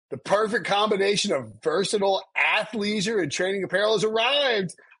The perfect combination of versatile athleisure and training apparel has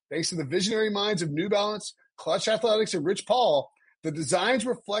arrived. Thanks to the visionary minds of New Balance, Clutch Athletics, and Rich Paul, the designs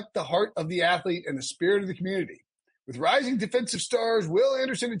reflect the heart of the athlete and the spirit of the community. With rising defensive stars Will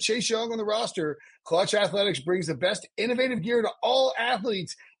Anderson and Chase Young on the roster, Clutch Athletics brings the best innovative gear to all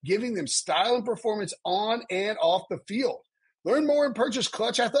athletes, giving them style and performance on and off the field. Learn more and purchase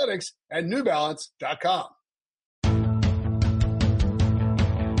Clutch Athletics at newbalance.com.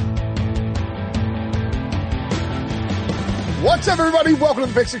 What's up, everybody? Welcome to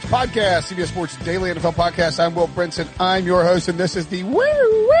the Big Six Podcast, CBS Sports Daily NFL Podcast. I'm Will Brinson. I'm your host, and this is the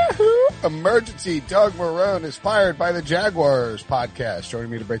Woo Emergency. Doug Marrone is fired by the Jaguars podcast.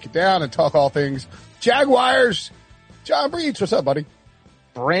 Joining me to break it down and talk all things Jaguars, John Breach. What's up, buddy?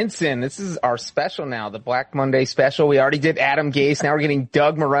 Brinson, this is our special now, the Black Monday special. We already did Adam Gase. Now we're getting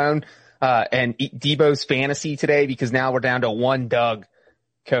Doug Marrone and Debo's fantasy today because now we're down to one Doug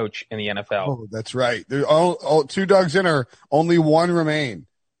coach in the NFL. Oh, that's right. There all two Dougs in her, only one remain.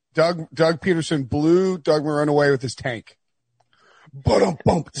 Doug Peterson blew Doug Marrone away with his tank.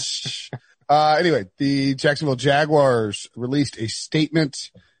 Anyway, the Jacksonville Jaguars released a statement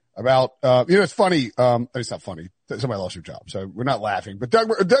about, it's funny. It's not funny. Somebody lost their job, so we're not laughing, but Doug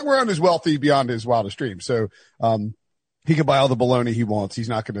Marrone is wealthy beyond his wildest dreams. So, he can buy all the baloney he wants. He's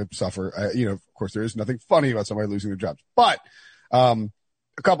not going to suffer. Of course, there is nothing funny about somebody losing their jobs, but,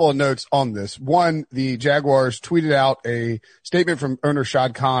 a couple of notes on this. One, the Jaguars tweeted out a statement from owner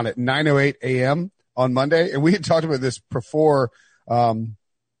Shad Khan at 9:08 a.m. on Monday. And we had talked about this before, in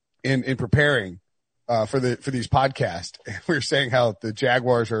preparing, for these podcasts. We were saying how the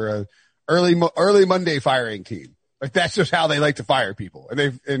Jaguars are a early Monday firing team. Like that's just how they like to fire people.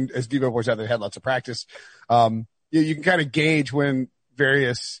 And as Debo points out, they had lots of practice. You can kind of gauge when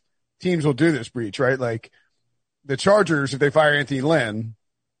various teams will do this, Breach, right? Like the Chargers, if they fire Anthony Lynn,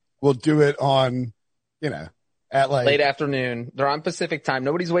 will do it on, at like late afternoon. They're on Pacific time.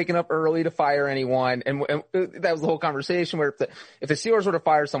 Nobody's waking up early to fire anyone. And that was the whole conversation where if the Steelers were to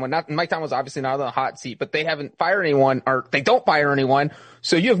fire someone, Mike Tomlin was obviously not on the hot seat, but they haven't fired anyone or they don't fire anyone.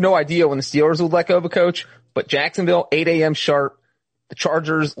 So you have no idea when the Steelers will let go of a coach, but Jacksonville, 8 a.m. sharp, the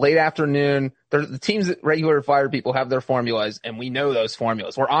Chargers, late afternoon. The teams that regular fire people have their formulas, and we know those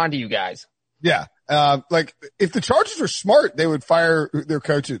formulas. We're on to you guys. Yeah. Like if the Chargers were smart, they would fire their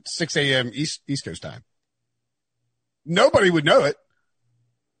coach at 6 a.m. East Coast time. Nobody would know it.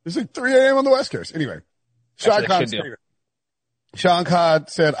 It's like 3 a.m. on the West Coast. Anyway, Shad Khan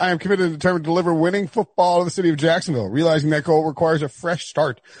said, I am committed and determined to deliver winning football to the city of Jacksonville, realizing that goal requires a fresh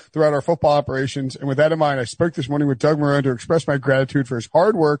start throughout our football operations. And with that in mind, I spoke this morning with Doug Marrone to express my gratitude for his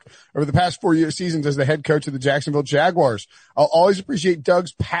hard work over the past 4 seasons as the head coach of the Jacksonville Jaguars. I'll always appreciate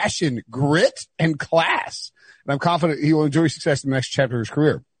Doug's passion, grit, and class. And I'm confident he will enjoy success in the next chapter of his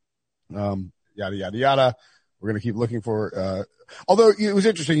career. Yada, yada, yada. We're going to keep looking for, although it was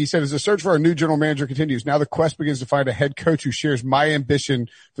interesting. He said, as the search for our new general manager continues, now the quest begins to find a head coach who shares my ambition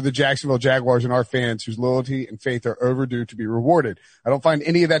for the Jacksonville Jaguars and our fans whose loyalty and faith are overdue to be rewarded. I don't find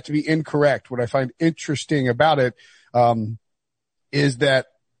any of that to be incorrect. What I find interesting about it, is that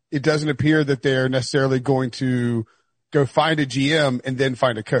it doesn't appear that they're necessarily going to go find a GM and then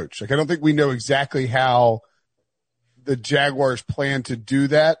find a coach. Like, I don't think we know exactly how the Jaguars plan to do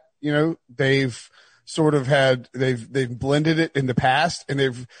that. They've sort of they've blended it in the past and I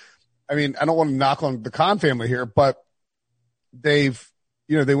don't want to knock on the Khan family here, but they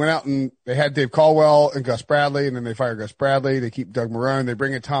went out and they had Dave Caldwell and Gus Bradley, and then they fire Gus Bradley. They keep Doug Marrone. They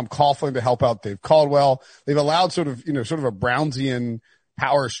bring in Tom Coughlin to help out Dave Caldwell. They've allowed sort of a Brownsian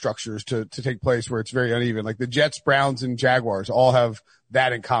power structures to take place where it's very uneven. Like the Jets, Browns, and Jaguars all have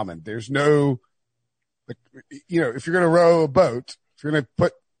that in common. There's no, if you're going to row a boat, if you're going to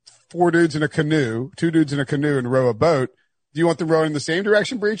put 2 dudes in a canoe and row a boat, do you want them rowing in the same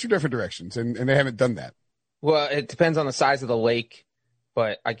direction, Breach, or different directions? And they haven't done that. Well, it depends on the size of the lake,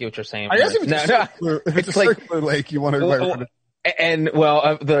 but I get what you're saying. I guess if it's a circular lake, you want to.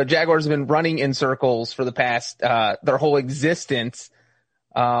 The Jaguars have been running in circles for the past, their whole existence.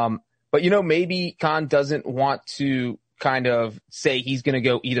 But maybe Khan doesn't want to kind of say he's going to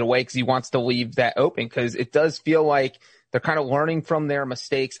go either way because he wants to leave that open, because it does feel like they're kind of learning from their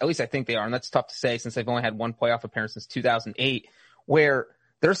mistakes. At least I think they are. And that's tough to say since they've only had one playoff appearance since 2008, where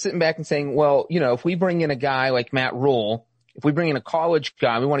they're sitting back and saying, well, if we bring in a guy like Matt Rule, if we bring in a college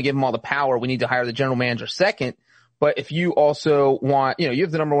guy, we want to give him all the power. We need to hire the general manager second. But if you also want, you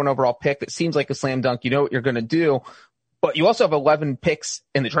have the number 1 overall pick that seems like a slam dunk, you know what you're going to do. But you also have 11 picks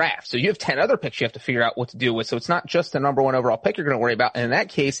in the draft. So you have 10 other picks you have to figure out what to do with. So it's not just the number one overall pick you're going to worry about. And in that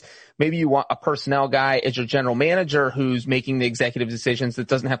case, maybe you want a personnel guy as your general manager who's making the executive decisions that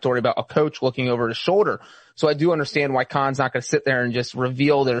doesn't have to worry about a coach looking over his shoulder. So I do understand why Khan's not going to sit there and just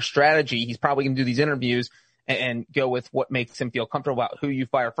reveal their strategy. He's probably going to do these interviews and go with what makes him feel comfortable about who you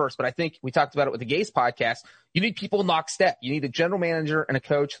fire first. But I think we talked about it with the Gase podcast. You need people lockstep. You need a general manager and a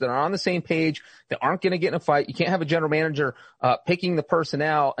coach that are on the same page, that aren't going to get in a fight. You can't have a general manager picking the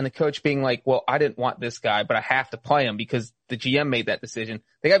personnel and the coach being like, well, I didn't want this guy, but I have to play him because the GM made that decision.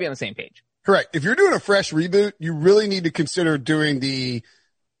 They got to be on the same page. Correct. If you're doing a fresh reboot, you really need to consider doing the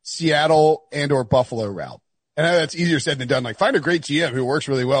Seattle and or Buffalo route. And I know that's easier said than done. Like, find a great GM who works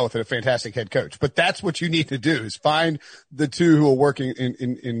really well with a fantastic head coach. But that's what you need to do, is find the two who are working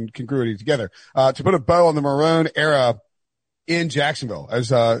in congruity together. To put a bow on the Marrone era in Jacksonville,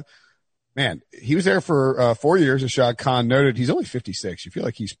 as man, he was there for 4 years, as Shad Khan noted. He's only 56. You feel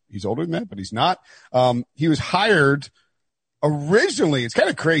like he's older than that, but he's not. He was hired originally. It's kind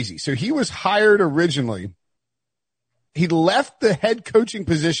of crazy. So he was hired originally. He left the head coaching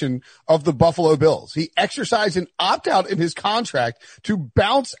position of the Buffalo Bills. He exercised an opt-out in his contract to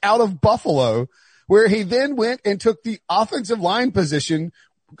bounce out of Buffalo, where he then went and took the offensive line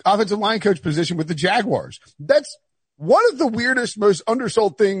coach position with the Jaguars. That's one of the weirdest, most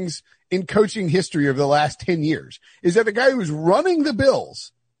undersold things in coaching history of the last 10 years, is that the guy who was running the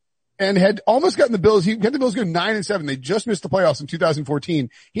Bills and had almost gotten the Bills, he had the Bills go 9-7. They just missed the playoffs in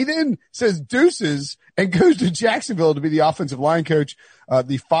 2014. He then says deuces and goes to Jacksonville to be the offensive line coach.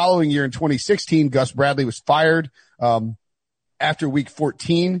 The following year in 2016, Gus Bradley was fired. After week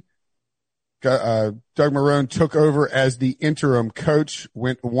 14, Doug Marrone took over as the interim coach,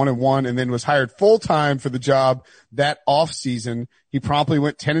 went 1-1, and then was hired full time for the job that off season. He promptly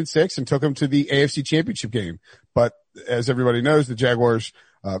went 10-6 and took him to the AFC Championship game. But as everybody knows, the Jaguars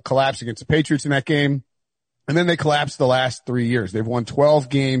collapsed against the Patriots in that game. And then they collapsed the last 3 years. They've won 12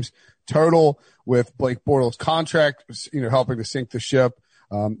 games total, with Blake Bortles' contract, helping to sink the ship.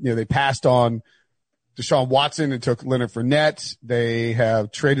 They passed on Deshaun Watson and took Leonard Fournette. They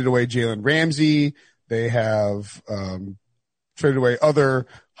have traded away Jalen Ramsey. They have, traded away other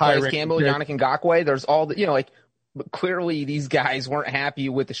high Campbell, Yannick Ngakoue. There's all the, but clearly these guys weren't happy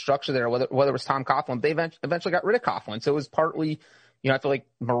with the structure there, whether it was Tom Coughlin. They eventually got rid of Coughlin. So it was partly, I feel like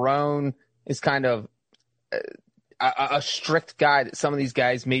Marrone is kind of a strict guy that some of these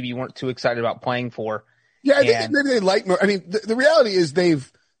guys maybe weren't too excited about playing for. Yeah, I think maybe they like more. I mean, the reality is they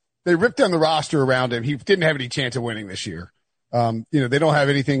ripped down the roster around him. He didn't have any chance of winning this year. They don't have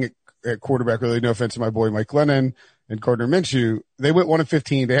anything at quarterback, really. No offense to my boy Mike Glennon and Gardner Minshew. They went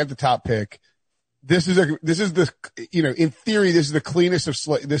 1-15. They had the top pick. This is in theory, this is the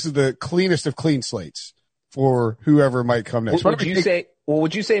cleanest of clean slates for whoever might come next. Would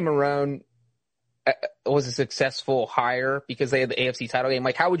you say Marrone was a successful hire because they had the AFC title game?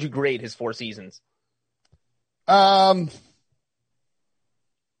 Like, how would you grade his 4 seasons? I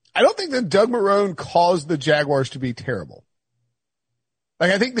don't think that Doug Marrone caused the Jaguars to be terrible.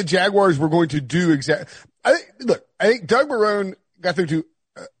 Like, I think the Jaguars were going to do I think Doug Marrone got them to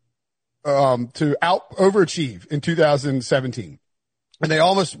overachieve in 2017. And they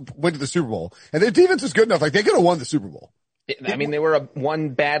almost went to the Super Bowl. And their defense was good enough. Like, they could have won the Super Bowl. I mean, they were one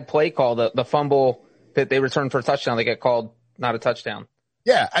bad play call, the fumble that they returned for a touchdown. They got called not a touchdown.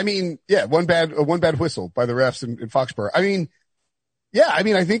 Yeah. I mean, yeah, one bad whistle by the refs in Foxborough. I mean, yeah,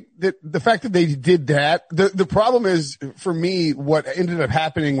 I think that the fact that they did that, the problem is, for me, what ended up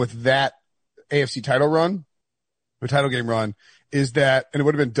happening with that AFC title game run, is that, and it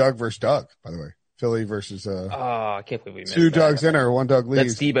would have been Doug versus Doug, by the way. Philly versus, I can't believe we missed 2 that. Dougs in or 1 Doug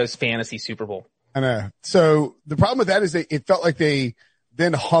leaves. That's Debo's fantasy Super Bowl. I know. So the problem with that is it felt like they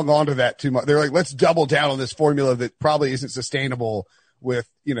then hung on to that too much. They're like, let's double down on this formula that probably isn't sustainable with,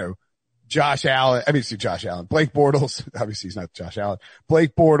 Josh Allen. Blake Bortles. Obviously he's not Josh Allen.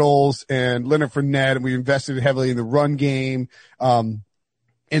 Blake Bortles and Leonard Fournette, and we invested heavily in the run game.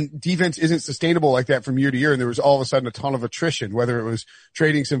 And defense isn't sustainable like that from year to year. And there was all of a sudden a ton of attrition, whether it was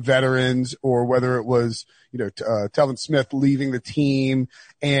trading some veterans or whether it was, Telvin Smith leaving the team.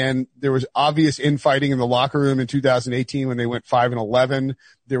 And there was obvious infighting in the locker room in 2018 when they went 5-11.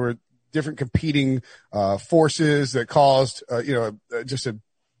 There were different competing, forces that caused, they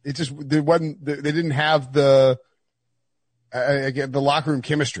didn't have the locker room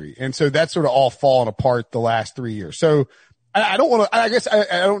chemistry. And so that's sort of all fallen apart the last 3 years. So, I don't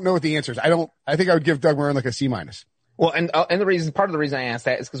know what the answer is. I think I would give Doug Marrone like a C-. Well, and part of the reason I asked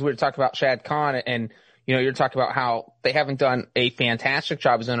that is because we were talking about Shad Khan, and, You're talking about how they haven't done a fantastic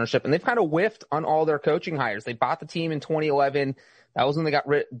job as ownership, and they've kind of whiffed on all their coaching hires. They bought the team in 2011. That was when they got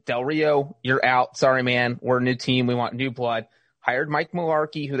rid Del Rio. You're out. Sorry, man. We're a new team. We want new blood. Hired Mike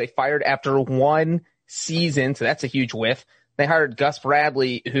Mularkey, who they fired after one season. So that's a huge whiff. They hired Gus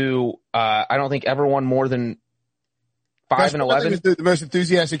Bradley, who I don't think ever won more than 5-11. He was the most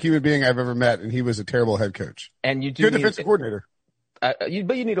enthusiastic human being I've ever met, and he was a terrible head coach. And you do good defensive coordinator. But you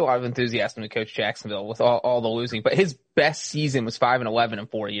need a lot of enthusiasm to coach Jacksonville with all the losing. But his best season was 5-11 in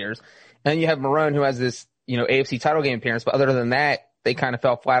 4 years. And you have Marrone, who has this AFC title game appearance, but other than that, they kind of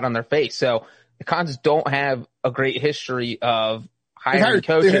fell flat on their face. So the Cons don't have a great history of hiring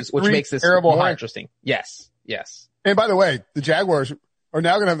coaches, which makes this more interesting. Yes. And by the way, the Jaguars are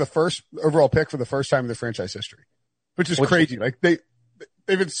now going to have the first overall pick for the first time in their franchise history, which is crazy. Like they've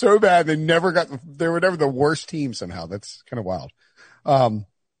been so bad. They were never the worst team somehow. That's kind of wild.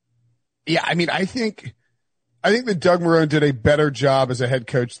 Yeah, I mean, I think that Doug Marrone did a better job as a head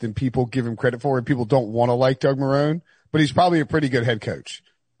coach than people give him credit for, and people don't want to like Doug Marrone, but he's probably a pretty good head coach.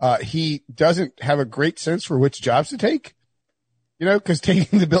 He doesn't have a great sense for which jobs to take, cause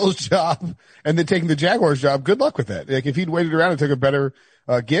taking the Bills job and then taking the Jaguars job, good luck with that. Like if he'd waited around and took a better,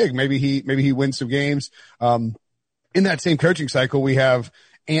 gig, maybe he wins some games. In that same coaching cycle, we have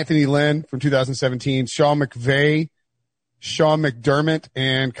Anthony Lynn from 2017, Sean McVay, Sean McDermott,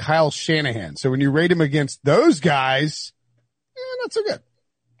 and Kyle Shanahan. So when you rate him against those guys, not so good.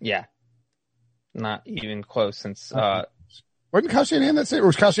 Yeah. Not even close since, wasn't Kyle Shanahan that same, or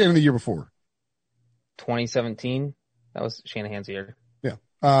was Kyle Shanahan the year before? 2017. That was Shanahan's year. Yeah.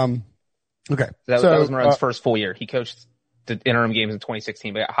 Okay. That was Marrone's first full year. He coached the interim games in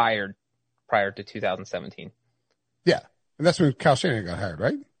 2016, but got hired prior to 2017. Yeah. And that's when Kyle Shanahan got hired,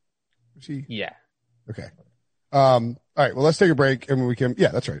 right? Yeah. Okay. All right. Well, let's take a break, and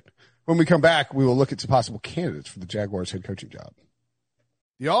that's right. When we come back, we will look at some possible candidates for the Jaguars head coaching job.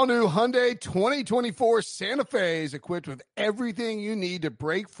 The all-new Hyundai 2024 Santa Fe is equipped with everything you need to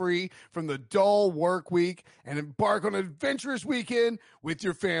break free from the dull work week and embark on an adventurous weekend with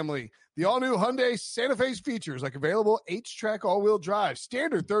your family. The all-new Hyundai Santa Fe's features like available H-Track all-wheel drive,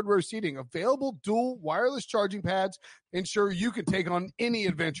 standard third-row seating, available dual wireless charging pads, ensure you can take on any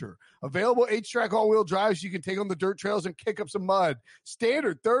adventure. Available H-Track all-wheel drives, you can take on the dirt trails and kick up some mud.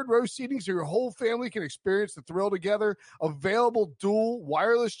 Standard third-row seating so your whole family can experience the thrill together. Available dual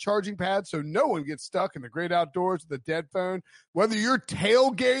wireless charging pads so no one gets stuck in the great outdoors with a dead phone. Whether you're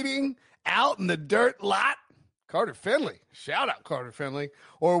tailgating out in the dirt lot, Carter Finley, shout out Carter Finley,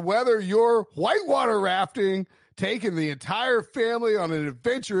 or whether you're whitewater rafting, taking the entire family on an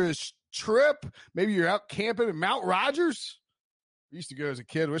adventurous trip, maybe you're out camping in Mount Rogers. I used to go as a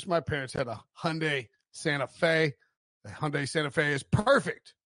kid. Wish my parents had a Hyundai Santa Fe. The Hyundai Santa Fe is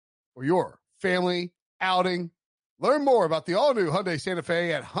perfect for your family outing. Learn more about the all-new Hyundai Santa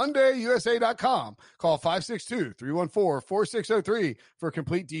Fe at HyundaiUSA.com. Call 562-314-4603 for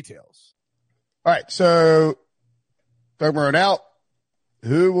complete details. All right, so Doug Marrone out.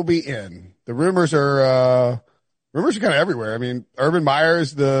 Who will be in? The rumors are kind of everywhere. I mean, Urban Meyer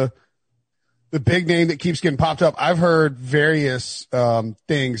is the big name that keeps getting popped up. I've heard various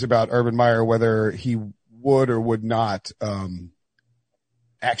things about Urban Meyer, whether he would or would not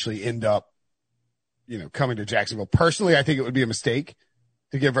actually end up, coming to Jacksonville. Personally, I think it would be a mistake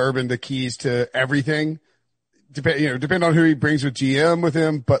to give Urban the keys to everything. Depend on who he brings with GM with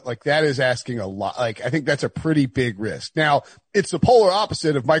him, but like that is asking a lot. Like I think that's a pretty big risk. Now it's the polar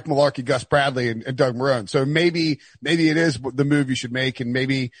opposite of Mike Mularkey, Gus Bradley, and Doug Marrone. So maybe it is the move you should make, and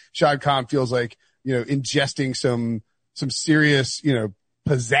maybe Shad Khan feels like ingesting some serious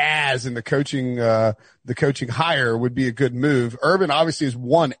pizzazz in the coaching hire would be a good move. Urban obviously has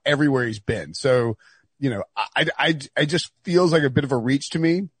won everywhere he's been, so I just feels like a bit of a reach to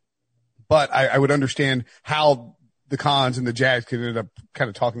me. But I would understand how the Cons and the Jags could end up kind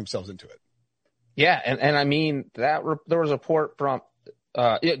of talking themselves into it. Yeah, and I mean there was a report from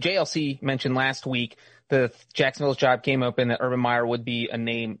JLC mentioned last week the Jacksonville's job came open that Urban Meyer would be a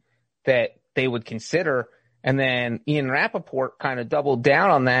name that they would consider, and then Ian Rappaport kind of doubled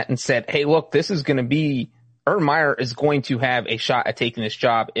down on that and said, "Hey, look, this is going to be Urban Meyer is going to have a shot at taking this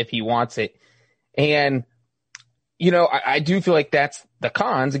job if he wants it," and I do feel like that's the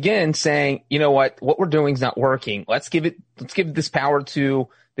Cons again saying, what we're doing is not working. Let's give this power to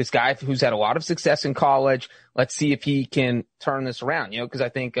this guy who's had a lot of success in college. Let's see if he can turn this around, because I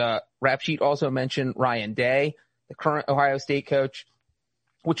think, Rap Sheet also mentioned Ryan Day, the current Ohio State coach,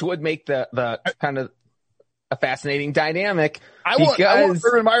 which would make the kind of a fascinating dynamic. I want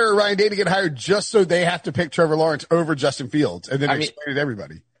Urban Meyer or Ryan Day to get hired just so they have to pick Trevor Lawrence over Justin Fields and then explain it to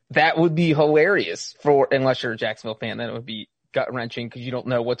everybody. that would be hilarious unless you're a Jacksonville fan, then it would be gut wrenching because you don't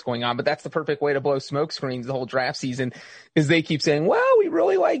know what's going on. But that's the perfect way to blow smoke screens the whole draft season is they keep saying, well, we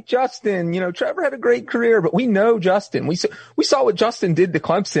really like Justin. Trevor had a great career, but we know Justin. We saw what Justin did to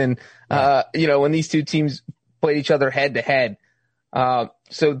Clemson, when these two teams played each other head to head.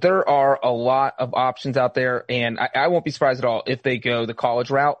 So there are a lot of options out there, and I won't be surprised at all if they go the college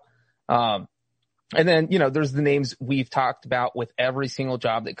route. And then, there's the names we've talked about with every single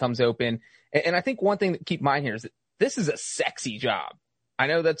job that comes open. And I think one thing to keep in mind here is that this is a sexy job. I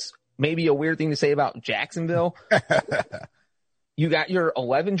know that's maybe a weird thing to say about Jacksonville. You got your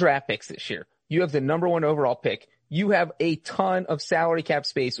 11 draft picks this year. You have the number 1 overall pick. You have a ton of salary cap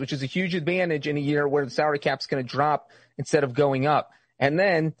space, which is a huge advantage in a year where the salary cap's going to drop instead of going up. And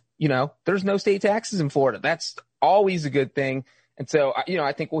then, there's no state taxes in Florida. That's always a good thing. And so,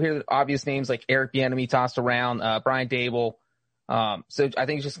 I think we'll hear the obvious names like Eric Bieniemy tossed around, Brian Dable. So I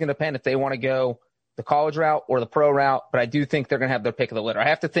think it's just going to depend if they want to go the college route or the pro route, but I do think they're going to have their pick of the litter. I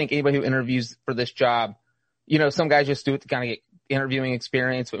have to think anybody who interviews for this job, some guys just do it to kind of get interviewing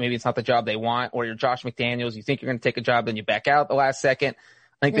experience, but maybe it's not the job they want, or you're Josh McDaniels, you think you're going to take a job, then you back out the last second.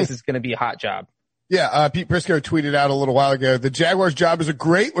 I think this is going to be a hot job. Yeah. Pete Prisco tweeted out a little while ago, the Jaguars job is a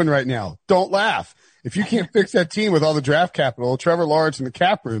great one right now. Don't laugh. If you can't fix that team with all the draft capital, Trevor Lawrence in the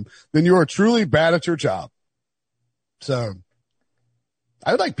cap room, then you are truly bad at your job. So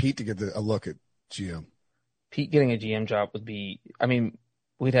I would like Pete to get a look at GM. Pete getting a GM job would be,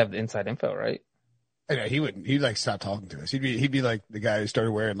 we'd have the inside info, right? I know he'd like stop talking to us. He'd be like the guy who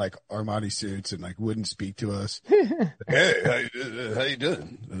started wearing like Armani suits and like wouldn't speak to us. Hey, how you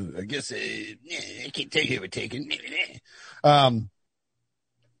doing? I guess, I can't tell you we're taking.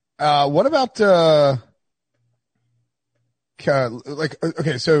 What about,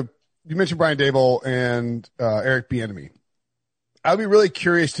 okay, so you mentioned Brian Dable and, Eric Bieniemy. I'd be really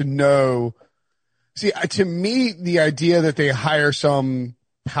curious to know. See, to me, the idea that they hire some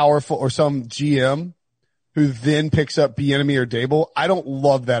powerful or some GM who then picks up Bieniemy or Dable, I don't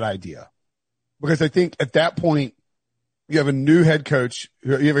love that idea because I think at that point you have a new head coach.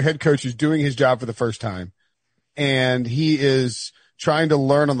 You have a head coach who's doing his job for the first time, and he is trying to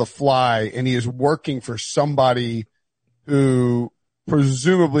learn on the fly, and he is working for somebody who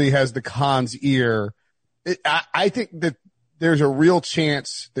presumably has the Khan's ear. I think that there's a real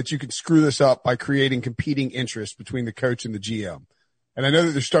chance that you could screw this up by creating competing interests between the coach and the GM. And I know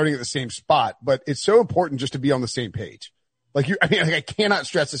that they're starting at the same spot, but it's so important just to be on the same page. I cannot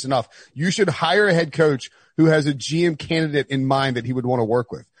stress this enough. You should hire a head coach who has a GM candidate in mind that he would want to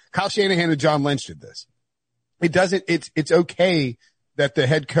work with. Kyle Shanahan and John Lynch did this. It's okay that the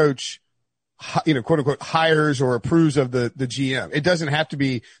head coach, quote unquote, hires or approves of the GM. It doesn't have to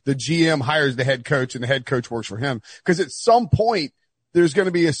be the GM hires the head coach and the head coach works for him. Cause at some point there's going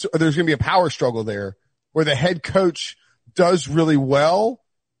to be a power struggle there where the head coach does really well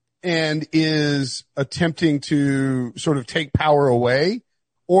and is attempting to sort of take power away,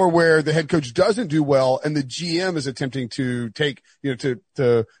 or where the head coach doesn't do well and the GM is attempting to take,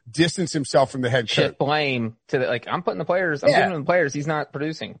 to distance himself from the head coach. Shift blame to I'm putting the players, I'm giving him the players. He's not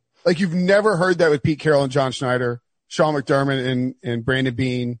producing. Like you've never heard that with Pete Carroll and John Schneider, Sean McDermott and Brandon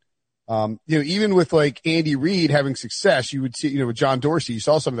Beane. Even with like Andy Reid having success, you would see, with John Dorsey, you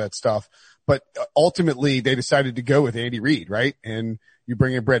saw some of that stuff, but ultimately they decided to go with Andy Reid, right? And you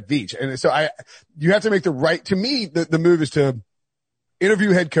bring in Brett Veach. And so you have to make to me, the move is to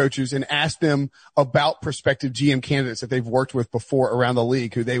interview head coaches and ask them about prospective GM candidates that they've worked with before around the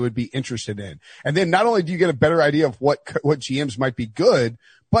league who they would be interested in. And then not only do you get a better idea of what GMs might be good,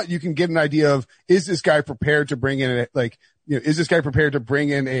 but you can get an idea of, is this guy prepared to bring in is this guy prepared to bring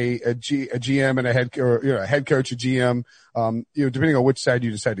in a GM and a head coach, a GM, depending on which side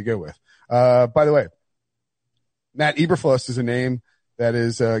you decide to go with. By the way, Matt Eberflus is a name that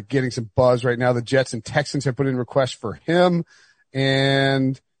is, getting some buzz right now. The Jets and Texans have put in requests for him,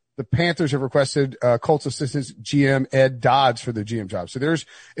 and the Panthers have requested, Colts assistant GM Ed Dodds for the GM job. So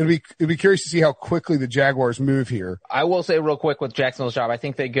it'll be curious to see how quickly the Jaguars move here. I will say real quick with Jacksonville's job, I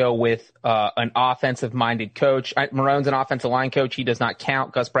think they go with, an offensive minded coach. Marone's an offensive line coach. He does not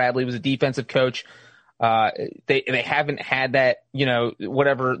count. Gus Bradley was a defensive coach. They haven't had that,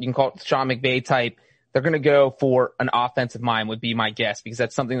 whatever you can call it, Sean McVay type. They're going to go for an offensive mind would be my guess, because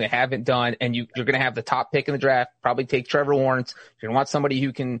that's something they haven't done. And you're going to have the top pick in the draft, probably take Trevor Lawrence. You're going to want somebody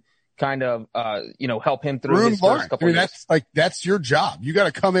who can kind of, help him through his first couple of years. That's your job. You got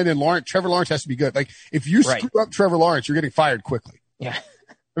to come in and Trevor Lawrence has to be good. Like if you screw up Trevor Lawrence, you're getting fired quickly. Yeah.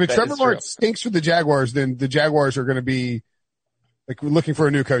 I mean, Trevor Lawrence stinks for the Jaguars, then the Jaguars are going to be like looking for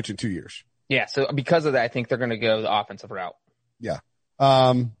a new coach in 2 years. Yeah. So because of that, I think they're going to go the offensive route. Yeah.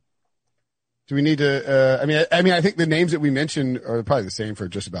 Do we need to, I mean, I think the names that we mentioned are probably the same for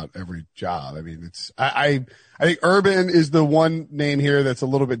just about every job. I mean, I think Urban is the one name here that's a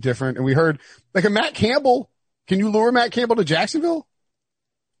little bit different. And we heard like a Matt Campbell. Can you lure Matt Campbell to Jacksonville?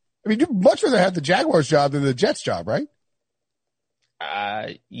 I mean, you'd much rather have the Jaguars job than the Jets job, right?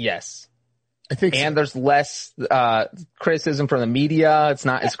 Yes. I think and there's less, criticism from the media. It's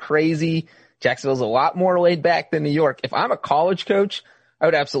not as crazy. Jacksonville's a lot more laid back than New York. If I'm a college coach, I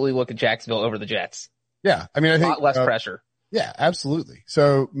would absolutely look at Jacksonville over the Jets. Yeah. I mean, I think a lot less pressure. Yeah, absolutely.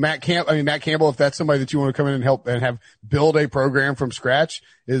 So Matt Campbell, if that's somebody that you want to come in and help and have build a program from scratch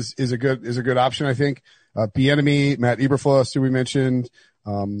is a good option, I think. Bieniemy, Matt Eberflus, who we mentioned,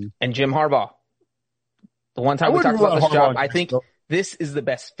 and Jim Harbaugh. The one time we talked about this job, I think this is the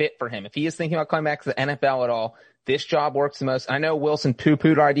best fit for him. If he is thinking about coming back to the NFL at all, this job works the most. I know Wilson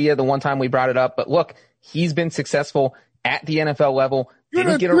poo-pooed our idea the one time we brought it up, but look, he's been successful at the NFL level. You're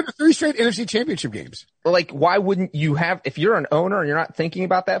in 3 straight NFC championship games. Like, why wouldn't you have, if you're an owner and you're not thinking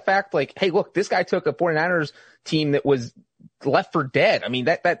about that fact, like, hey, look, this guy took a 49ers team that was left for dead. I mean,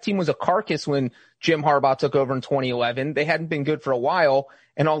 that team was a carcass when Jim Harbaugh took over in 2011. They hadn't been good for a while.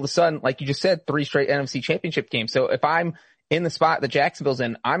 And all of a sudden, like you just said, 3 straight NFC championship games. So if I'm in the spot that Jacksonville's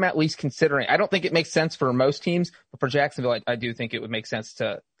in, I'm at least considering, I don't think it makes sense for most teams, but for Jacksonville, I do think it would make sense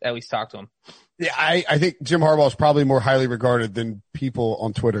to at least talk to him. Yeah, I think Jim Harbaugh is probably more highly regarded than people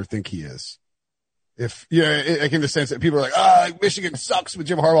on Twitter think he is. If, like in the sense that people are like, Michigan sucks with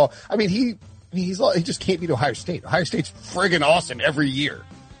Jim Harbaugh. I mean, he just can't beat Ohio State. Ohio State's friggin' awesome every year.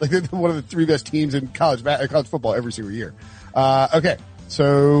 Like they're one of the 3 best teams in college football every single year. Okay.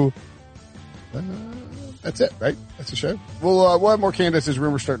 So, that's it, right? That's the show. We'll have more candidates as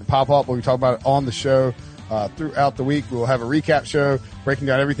rumors start to pop up. We'll be talking about it on the show. Throughout the week, we'll have a recap show breaking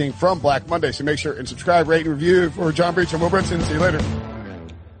down everything from Black Monday. So make sure and subscribe, rate, and review. For John Breach and Will Brinson. See you later.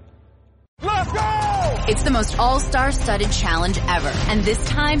 Let's go! It's the most all-star studded challenge ever. And this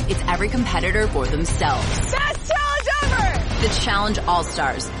time, it's every competitor for themselves. Best challenge ever! The Challenge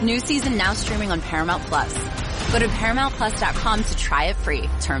All-Stars. New season now streaming on Paramount+. Go to ParamountPlus.com to try it free.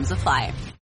 Terms apply.